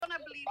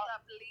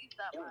that believes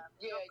that, man.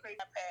 Yeah, you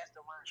got passed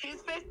around.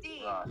 She's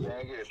 15. Nah, she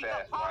ain't get it She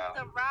got passed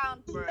passed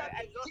around, bro.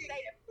 And you're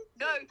saying,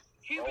 no,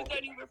 she was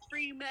only with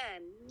 3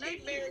 men. No,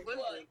 she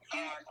wasn't.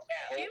 She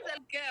was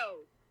a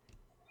girl.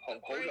 Hold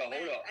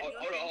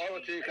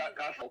on, Tia.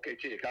 Okay,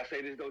 Tia, can I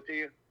say this though,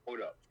 Tia?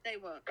 Hold up. Say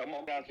what? Come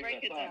on down to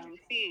Break it down,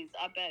 please.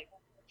 I beg.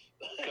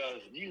 Because,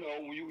 you know,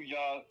 when you were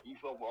young, you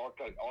felt for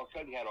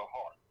Rkelly had a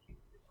heart.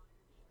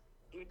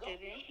 You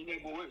didn't? She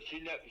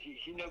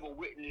never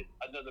witnessed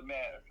another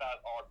man aside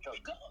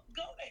Rkelly. Go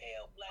to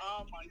hell, Black.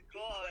 Oh my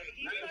God.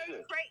 He's so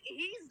crazy.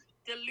 He's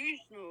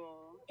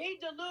delusional. He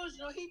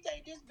delusional. He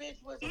think this bitch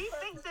was. He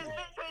thinks this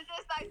bitch was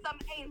just like some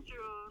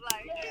angel.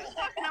 Like, he's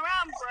fucking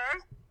around,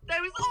 bro. They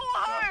was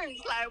all hers.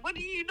 Like, what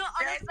do you not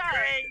understand?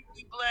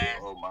 Crazy, Black.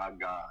 Oh my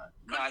God.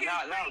 You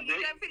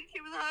don't think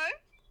she was her?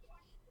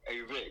 Hey,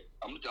 Rick,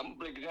 I'm gonna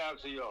break it down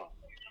to y'all.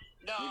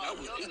 No,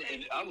 don't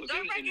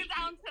break it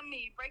down to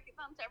me. Break it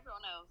down to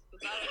everyone else.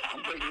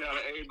 I'm breaking it down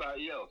to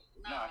everybody else.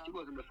 No. Nah, she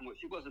wasn't messing with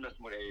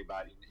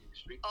everybody in the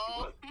industry.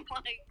 Oh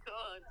my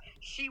God,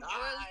 she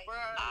was,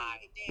 bro.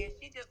 Then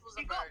she just was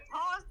she a got virgin.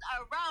 passed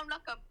around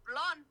like a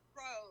blunt,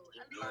 bro.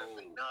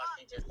 No,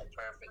 she just a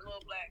perfect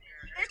little black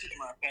girl. She's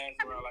my pass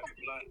around like a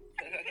blunt.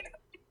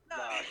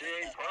 Nah, she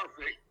ain't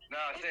perfect.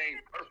 Nah, she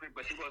ain't perfect,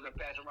 but she wasn't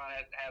passing around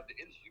as to have the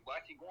industry.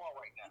 Why she going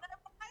right now?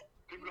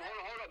 People,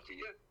 hold up,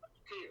 Tia.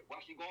 Why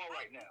she going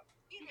right now?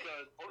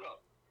 Because hold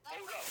up.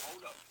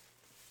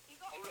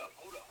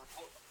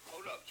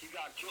 She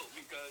got killed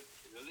because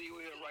the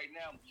legal here right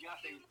now.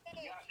 Beyonce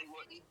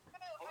what?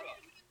 Hold up.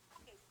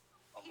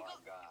 Oh my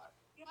God.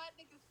 You had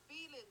niggas'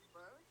 feelings,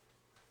 bro.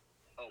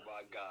 Oh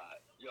my God.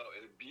 Yo,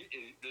 if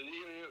the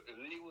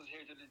legal was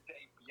here to this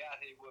day,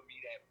 Beyonce wouldn't be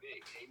that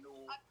big. They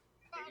knew.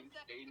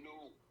 They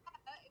knew.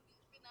 It's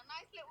been a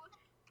nice little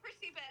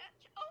prissy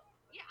bitch. Oh,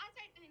 yeah, I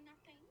don't do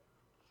nothing.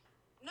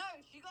 No,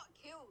 she got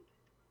killed.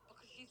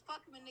 She's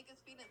fucking with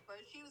niggas' feelings, bro.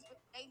 She was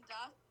with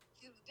Danger.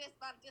 She was this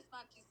man.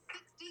 She's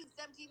 16,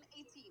 17,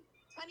 18,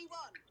 21.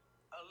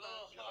 A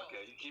little hoe.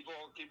 Okay, you keep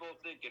on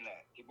thinking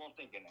that. She was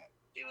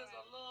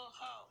a little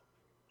hoe.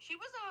 She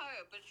was a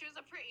hoe, but she was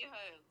a pretty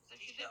hoe. So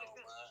she did it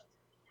good.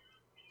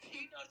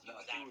 She know she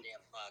was out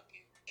there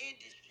fucking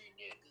industry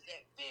niggas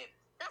at 50.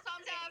 That's what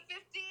I'm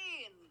saying,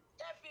 15.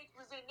 That bitch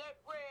was in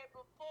that bread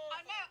before.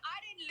 I know.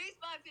 I didn't lose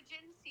my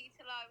virginity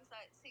till I was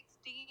like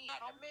 16.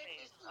 Not to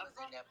mention she was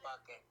in that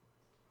fucking...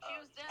 She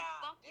was there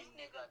fucking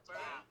nigga, bro.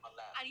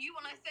 And you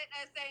want to sit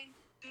there saying,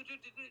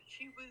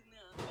 she was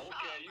not.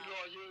 Okay, you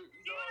know you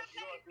want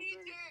to say me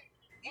too.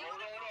 You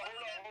want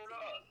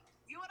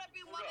to You want to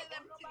be one of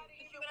them too.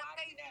 You want to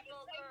say that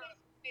little girl.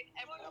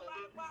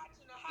 Nobody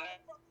watching her. How the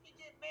fuck she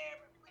get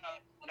married?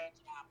 Right.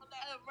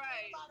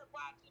 Nobody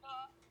watching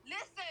her.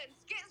 Listen,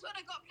 Skits would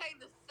have got played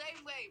the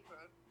same way,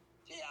 bro.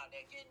 She out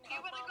there getting he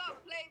would have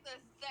got played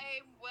the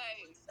same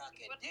way.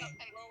 Sucking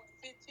dick, bro.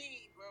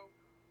 15, bro.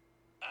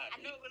 I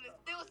know, but it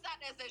still sat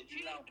there as a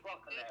Jew.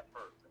 Fucking that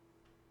person.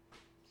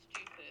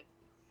 Stupid.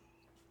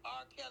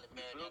 Rkelly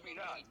married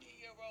that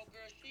 18-year-old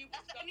girl. She was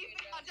that's the only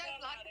thing I don't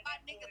like about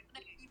niggas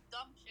when they do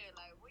dumb shit.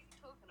 Like, what are you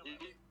talking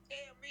about?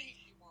 Tell me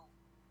she won't.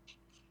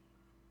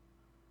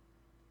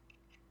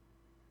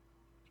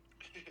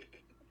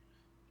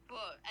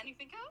 What?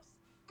 Anything else?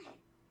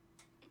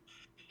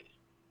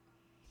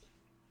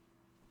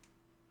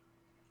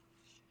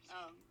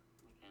 Oh,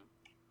 okay.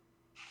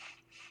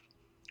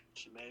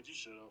 She made you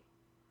shut up.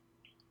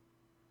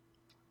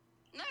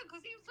 No,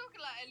 because he was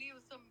talking like Ellie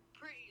was some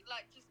pretty,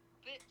 like, just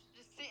bitch,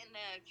 just sitting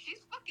there.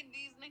 She's fucking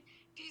these niggas.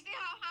 Do you see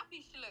how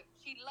happy she looked?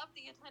 She loved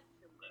the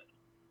attention, bro.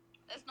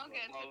 Let's not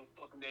get into it.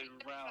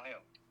 Around him.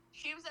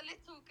 She was a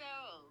little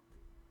girl.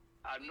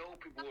 I know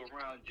people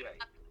around Jay.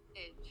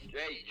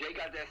 Jay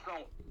got that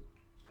song.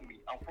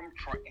 I'm from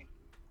Trenton.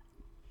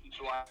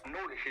 So I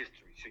know the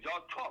history. So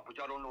y'all talk, but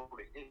y'all don't know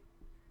the history.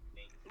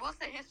 What's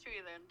the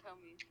history then? Tell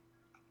me.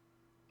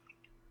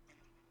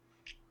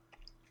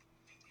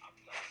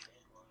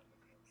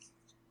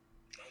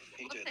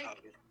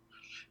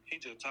 He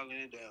just talking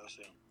it down,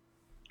 Sam.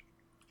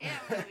 Yeah,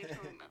 I'm really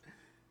talking about.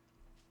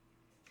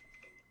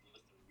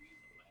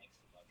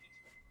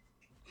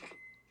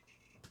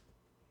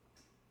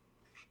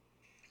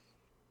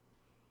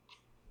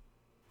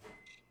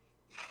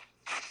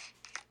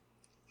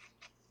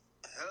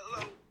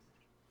 Hello.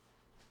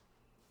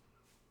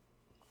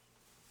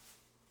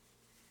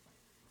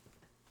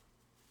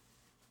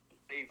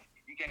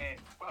 You can't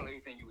follow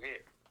anything you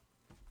hear.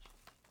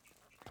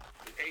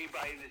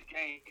 Everybody in this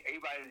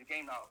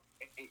game now.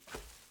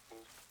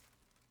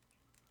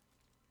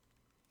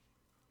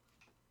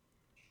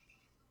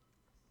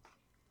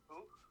 Who?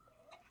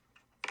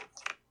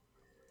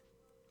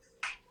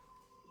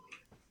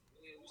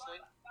 Yeah, you say?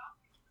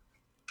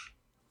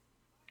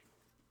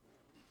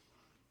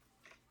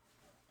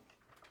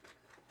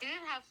 He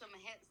did have some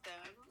hits though.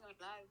 I'm not gonna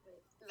lie,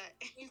 but like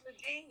he's a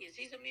genius.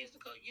 He's a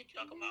musical. You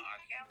talking about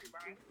Rkelly,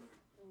 right?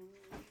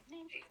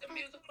 He's a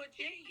musical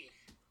genius.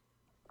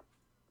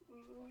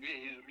 Yeah,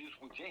 he's a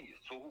musical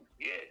genius. So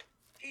yeah.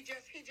 He's a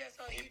perfect, a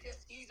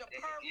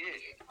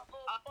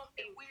little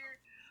fucking weird,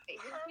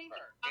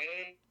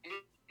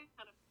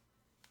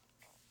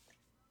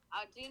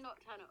 I do not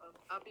turn it off.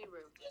 I'll be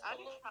real.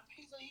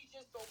 He's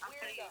just a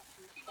weird guy.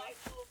 He likes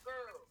little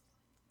girls.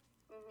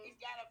 Mm-hmm. He's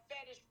got a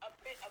fetish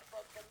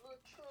for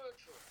little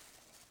children.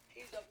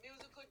 He's a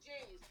musical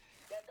genius.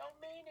 That don't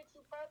mean that you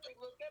perfect.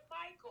 Look at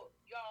Michael.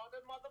 Y'all, the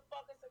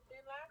motherfuckers have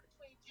been line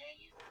between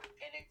genius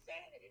and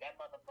insanity. That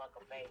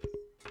motherfucker face.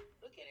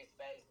 Look at his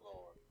face,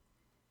 Lord.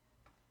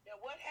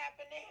 Now, what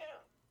happened to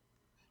him?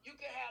 You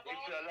can have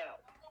all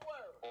the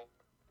world.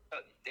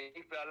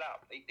 They fell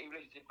out. They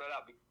relationship fell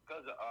out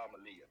because of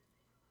Aaliyah.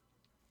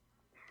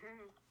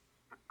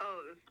 Oh,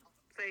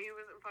 so he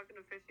wasn't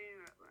fucking a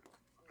 15-year-old?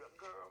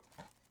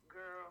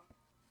 Girl.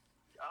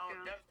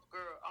 That's a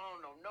girl. I don't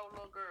know. No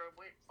little girl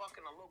went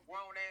fucking a little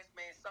grown ass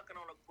man, sucking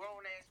on a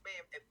grown ass man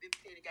at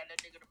 15 and got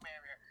that nigga to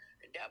marry her.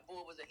 And that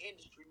boy was an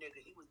industry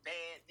nigga. He was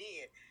bad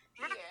then.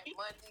 He had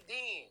money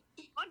then.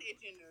 He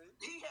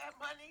had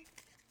money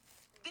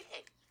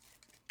then.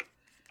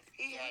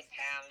 He had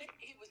talent.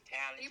 He was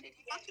talented.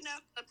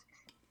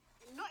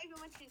 Not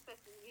even when she was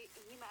 15.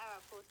 He met her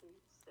at 14.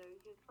 So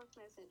he was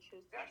fucking her since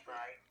she was 15. That's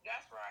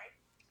right.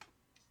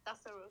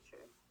 That's the real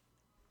truth.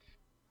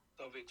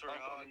 So Victoria,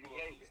 how old you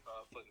were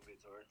fucking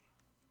Victoria?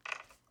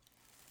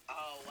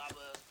 Oh, I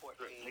was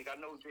 14. Nigga,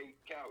 I know Jay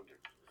Calder.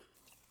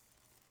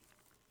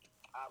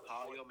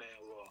 How old your man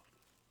was?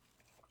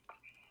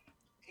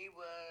 He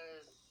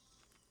was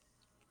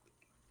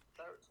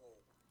 13.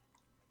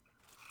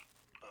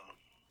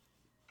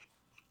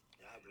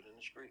 Yeah, I've been in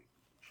the street.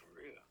 For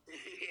real.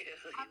 Yeah,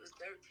 he was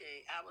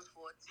 13. I was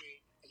 14.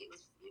 He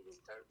was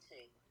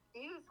 13.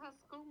 He was her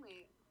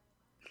schoolmate.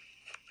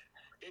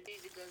 The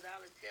DJ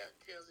Gonzalez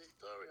tells his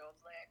story on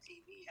Vlad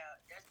TV how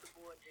that's the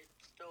boy that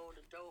stole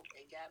the dope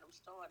and got him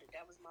started.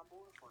 That was my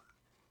boyfriend.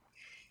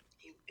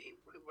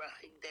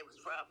 They was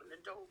robbing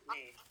the dope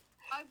man.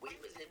 We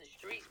was in the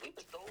streets. We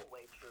was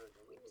throwaway children.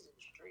 We was in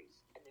the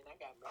streets. And then I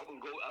got married.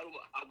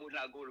 I would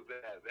not go to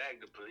bag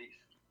the police.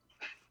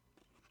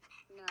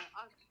 No,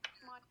 I was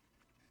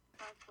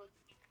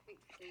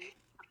 16.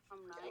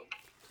 I'm 9.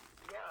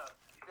 Yeah,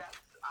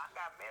 I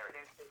got married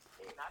at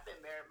 16. I've been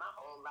married my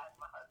whole life.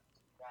 My husband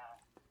died.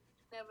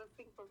 Never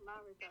think of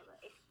marriage at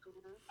that age, you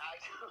know? And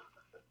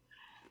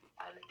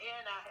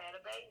I had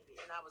a baby,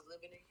 and I was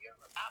living in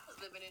Europe. I was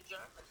living in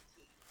Germany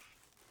too.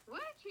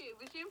 Weren't you?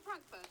 Was you in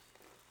Frankfurt?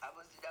 I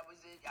was in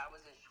Schweinfurt.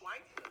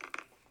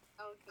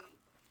 Okay.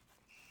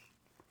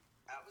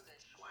 I was in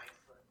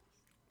Schweinfurt.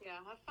 Yeah,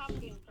 I have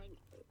family in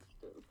Frankfurt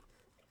still.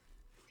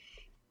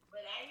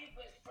 But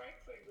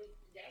Frankfurt was,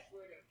 that's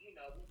where we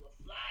would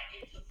fly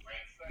into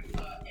Frankfurt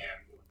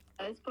airport.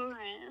 That's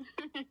boring.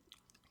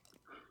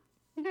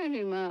 You don't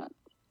do much.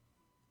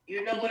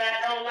 You know what I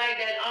don't like?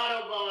 That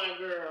Autobahn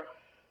girl.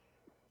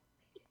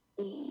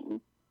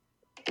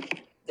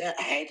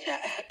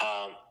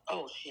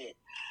 Oh shit.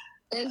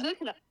 It's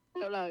looking at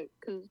like,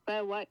 because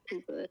bad white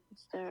people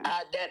staring.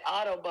 That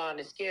Autobahn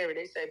is scary.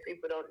 They say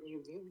people don't,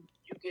 you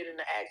get in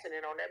an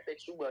accident on that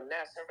bitch, you will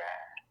not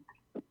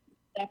survive.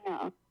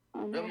 Yeah.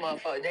 Them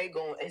motherfuckers,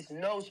 it's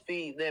no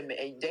speed limit,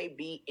 and they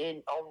be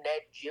in on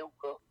that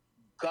joker.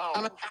 Gone.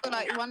 And I saw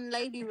like one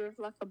lady with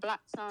like a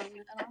black sign,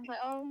 and I was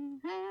like, oh,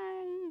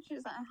 hey. She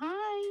was like,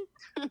 hi.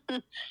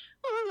 I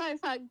was like,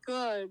 thank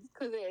God,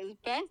 because it was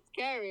best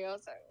scary. I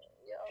was like,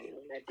 yo.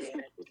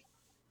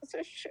 That's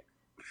a shit.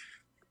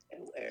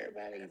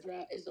 Everybody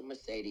drive. It's a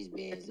Mercedes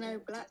Benz. There's no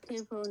black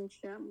people in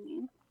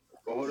Germany.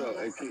 Hold up,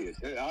 hey kids.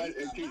 There's a lot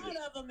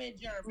of them in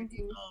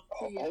Germany.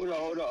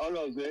 Hold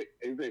on, Vic.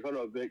 Hey, Vic, hold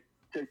on, Vic.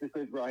 Check this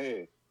bitch right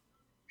here.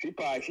 She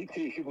probably a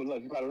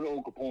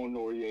little Capone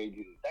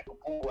Noriega. That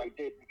Capone right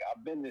there, nigga,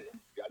 I've been there.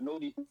 I know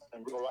these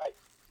in real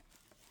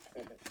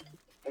life.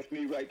 That's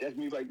me right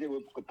there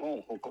with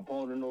Capone, from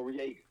Capone and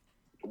Noriega.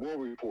 The War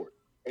Report.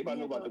 Everybody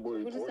know about the War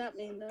Report. What does that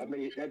mean, though?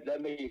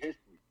 That made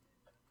history.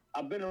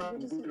 I've been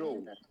around the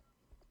road.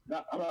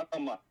 I'm not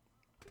talking about.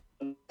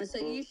 So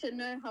you should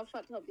know how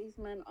fucked up these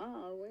men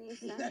are. What are you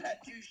saying?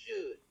 You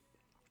should.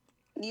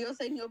 You're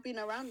saying you've been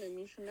around them.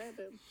 You should know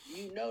them.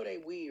 You know they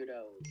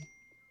weirdos.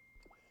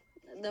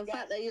 The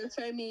fact that you're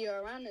showing me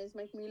you're around is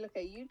making me look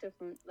at you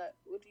different. Like,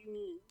 what do you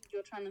mean?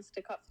 You're trying to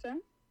stick up to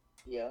them?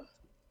 Yeah.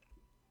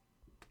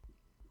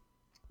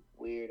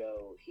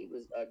 Weirdo. He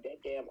was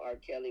that damn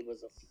Rkelly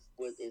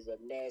is a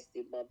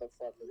nasty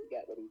motherfucker. He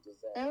got what he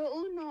deserved. They're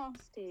all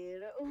nasty.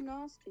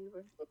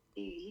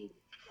 He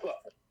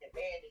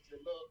managed your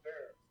little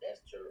girl.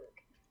 That's true.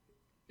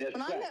 When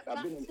I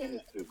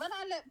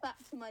look back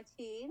to my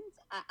teens,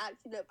 I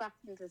actually look back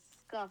in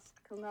disgust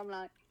because I'm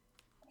like,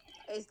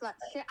 it's like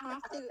shit. I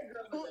have to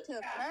talk to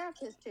a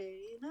therapist too,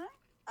 you know.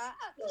 I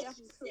actually have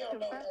to talk to a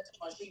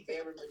therapist. She's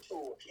very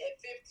mature. At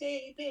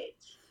 15,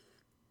 bitch.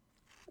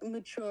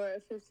 Mature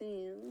at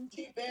 15.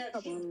 She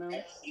barely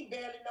knows.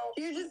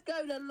 You just go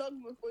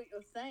along with what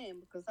you're saying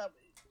because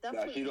that's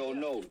what she don't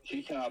know.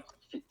 She trying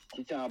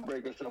to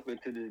break herself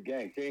into this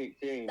gang. She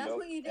ain't that's know.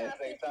 What you do at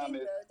 15, though, don't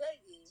you?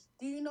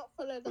 Do you not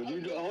follow the?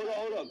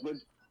 Hold up. But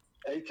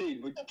Hey, T,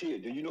 but T,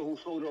 do you know who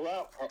sold her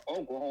out? Her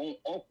own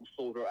uncle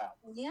sold her out.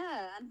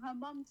 Yeah, and her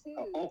mum too.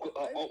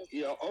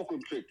 Uncle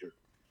tricked her.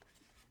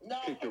 No,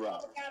 her mama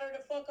got her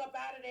the fuck up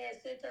out of there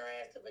and sent her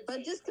ass to Virginia.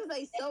 But just because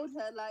they sold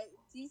her, like,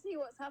 do you see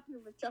what's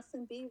happening with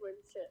Justin Bieber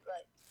and shit?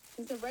 Like,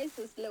 he's a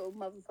racist little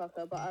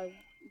motherfucker, but I've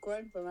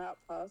grown from that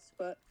past.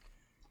 But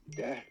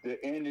that's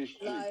the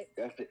industry. Like,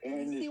 that's the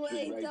industry. You see what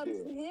they right done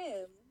there. to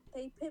him?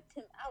 They pipped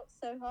him out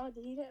so hard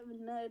he don't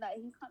even know. Like,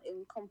 he can't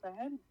even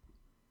comprehend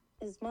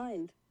his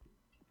mind.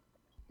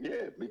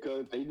 Yeah,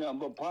 because they nothing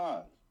but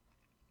pawns.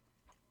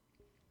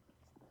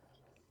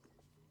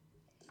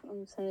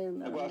 I'm saying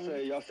that. That's why I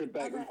say y'all sit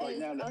back right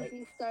now. I'll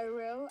be so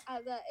real.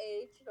 At that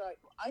age, like,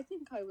 I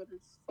think I would have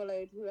just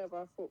followed whoever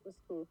I thought was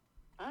cool.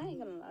 I ain't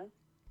gonna lie.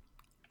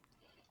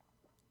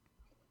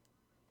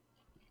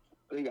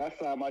 I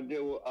signed my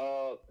deal with,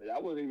 I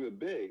wasn't even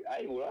big. I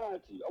ain't gonna lie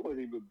to you. I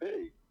wasn't even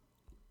big.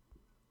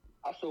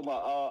 I sold my,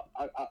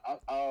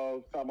 I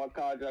signed my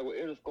contract with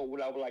Interscope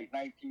when I was like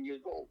 19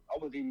 years old. I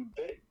wasn't even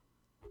big.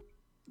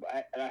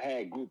 And I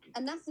had groupies.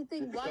 And that's the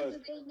thing. Why do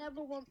they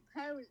never want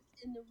parents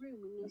in the room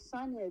when you're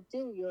signing a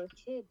deal? You're a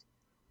kid.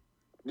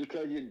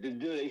 Because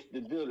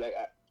the deal, like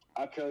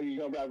I tell you,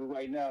 young rappers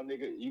right now,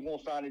 nigga, you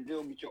won't sign a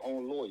deal, get your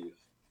own lawyers.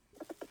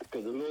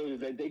 Because the lawyers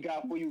that they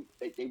got for you,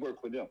 they work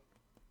for them.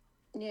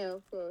 Yeah,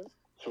 of course.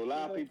 So a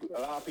lot of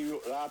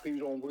people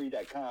don't read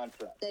that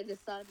contract. They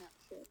just sign that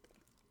shit.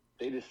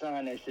 They just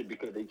sign that shit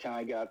because they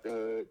trying to get out the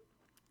hood.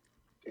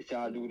 They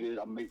trying to do this.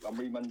 I'm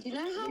reading my. You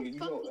know how fucking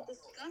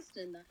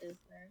disgusting that is,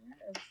 man?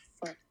 That is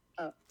fucked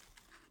up.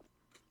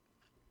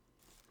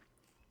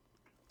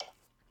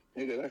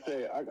 Nigga, I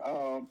say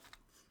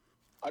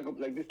I could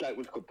like this like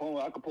with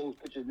Capone. I could post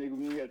pictures, nigga,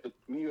 me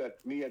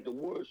at the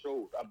award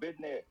shows. I've been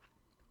there.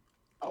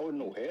 I wasn't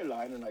no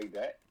headliner like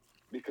that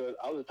because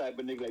I was the type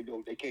of nigga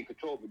like, they can't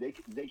control me.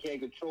 They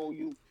can't control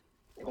you.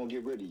 They're gonna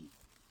get rid of you.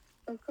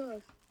 Of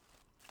course.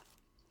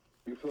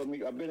 You feel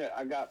me?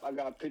 I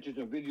got pictures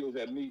and videos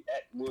at me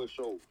at award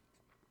shows.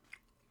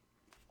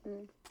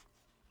 Mm.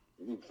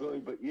 You feel me?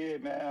 But yeah,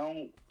 man, I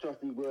don't trust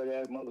these blood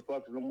ass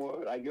motherfuckers no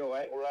more. Like, yo,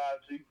 I ain't gonna lie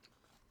to you.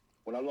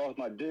 When I lost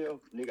my deal,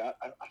 nigga,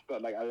 I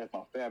felt like I left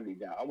my family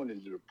down. I went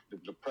into the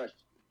depression.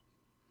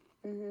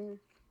 Mm-hmm.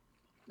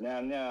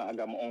 Now I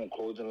got my own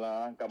clothing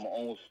line, got my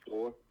own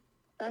store.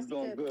 I'm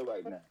doing good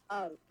right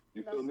now.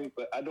 You feel me?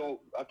 But I don't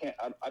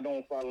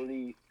follow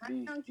these. That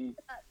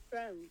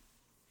trend,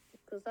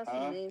 because that's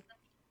amazing.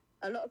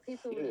 A lot of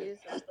people will use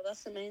that, but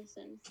that's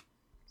amazing.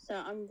 So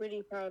I'm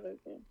really proud of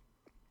you.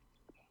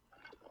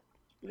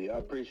 Yeah, I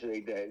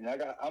appreciate that. And I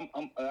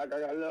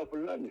got love for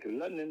London, because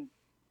London,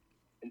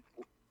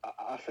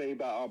 I say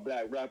about our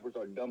black rappers,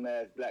 our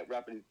dumbass black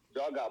rappers,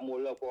 y'all got more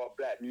love for our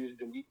black music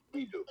than we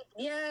do.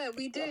 Yeah,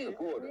 we do.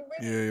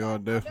 Yeah, y'all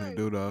definitely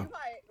do, though.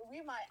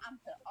 We might amp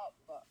it up,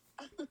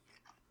 but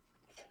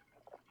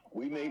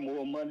we make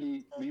more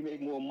money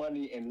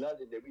in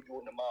London than we do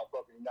in the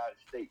motherfucking United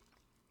States.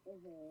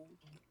 Mm-hmm.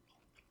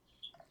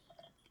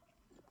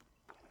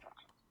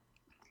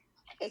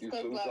 It's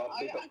because, like,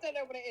 I don't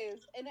know what it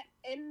is.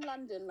 In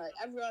London, like,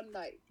 everyone,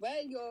 like,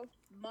 where your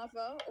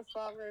mother or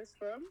father is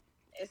from,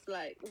 it's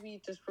like, we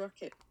just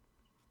rock it.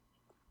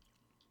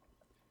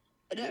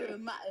 It don't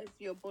even matter if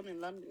you're born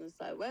in London. It's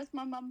like, where's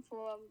my mum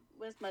from?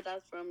 Where's my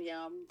dad from?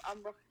 Yeah,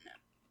 I'm rocking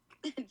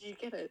it. Do you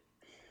get it?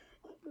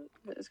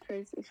 It's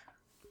crazy.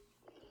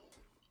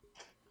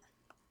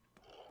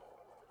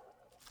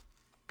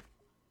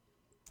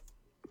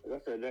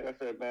 Like I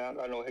said, man, I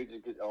got no hate to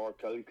get R.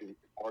 Kelly, because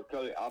R.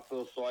 Kelly, I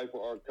feel sorry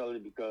for R. Kelly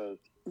because...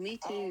 Me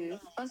too.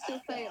 I still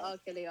play R.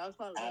 Kelly. I can't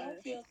lie. I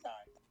don't feel sorry